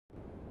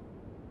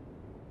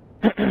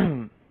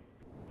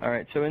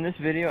Alright, so in this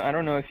video, I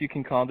don't know if you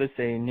can call this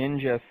a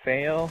ninja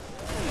fail,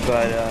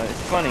 but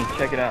it's funny.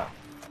 Check it out.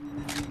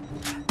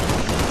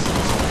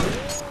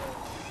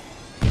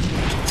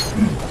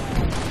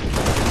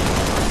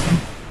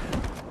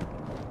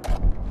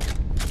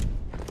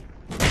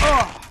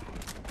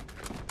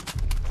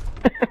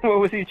 What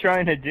was he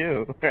trying to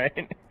do,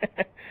 right?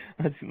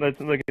 Let's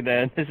look at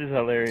that. This is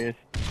hilarious.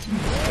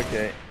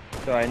 Okay,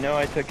 so I know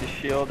I took his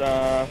shield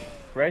off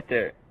right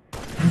there.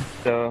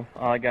 So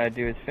all I gotta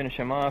do is finish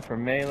him off or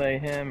melee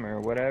him or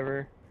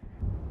whatever.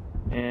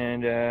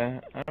 And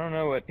I don't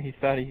know what he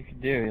thought he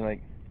could do.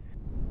 Like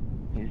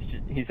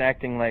he's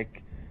acting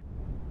like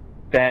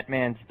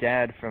Batman's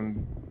dad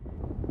from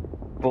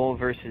Bull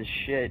versus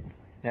Shit,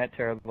 that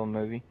terrible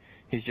movie.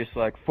 He's just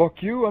like,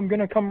 "Fuck you! I'm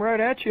gonna come right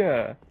at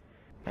you."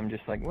 I'm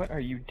just like, "What are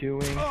you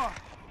doing?"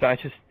 So I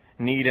just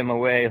kneed him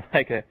away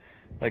like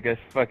a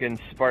fucking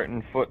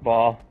Spartan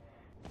football.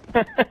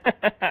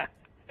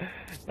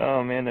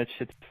 Oh man, that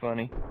shit's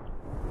funny.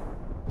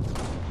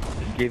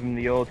 Just gave him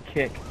the old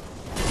kick.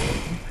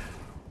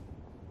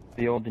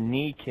 The old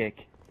knee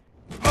kick.